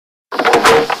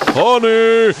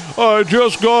Honey, I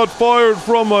just got fired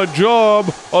from my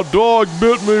job. A dog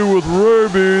bit me with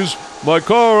rabies. My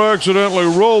car accidentally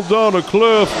rolled down a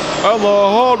cliff, and the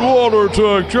hot water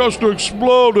tank just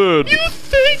exploded. You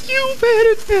think you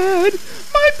made it bad?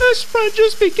 My best friend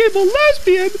just became a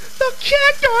lesbian. The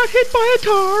cat got hit by a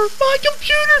car. My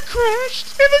computer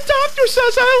crashed, and the doctor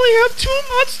says I only have 2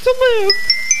 months to live.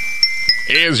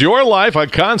 Is your life a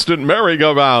constant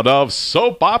merry-go-round of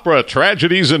soap opera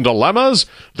tragedies and dilemmas?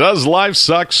 Does life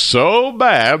suck so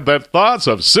bad that thoughts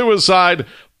of suicide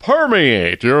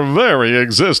permeate your very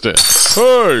existence?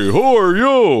 Hey, who are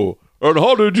you? And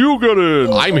how did you get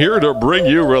in? I'm here to bring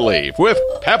you relief with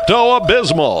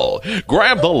Pepto-Bismol.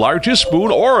 Grab the largest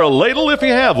spoon or a ladle if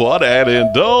you have one and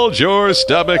indulge your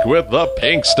stomach with the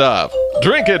pink stuff.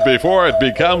 Drink it before it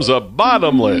becomes a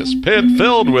bottomless pit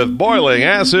filled with boiling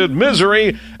acid,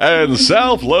 misery, and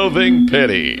self-loathing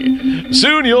pity.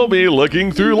 Soon you'll be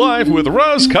looking through life with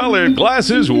rose-colored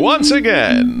glasses once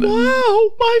again.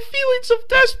 Wow, my feelings of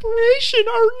desperation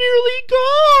are nearly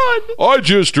gone. I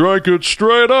just drank it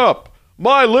straight up.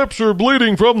 My lips are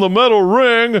bleeding from the metal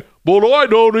ring, but I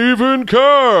don't even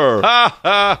care. Ha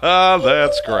ha ha,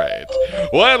 that's great.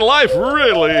 When life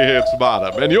really hits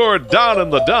bottom and you're down in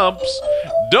the dumps,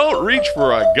 don't reach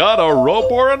for a gun, a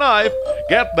rope, or a knife.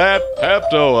 Get that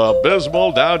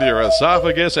Pepto-Bismol down to your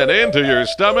esophagus and into your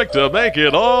stomach to make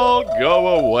it all go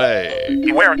away.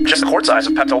 Beware, just the quart size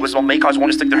of Pepto-Bismol may cause one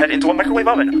to stick their head into a microwave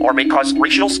oven, or may cause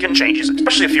racial skin changes,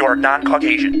 especially if you are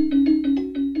non-Caucasian.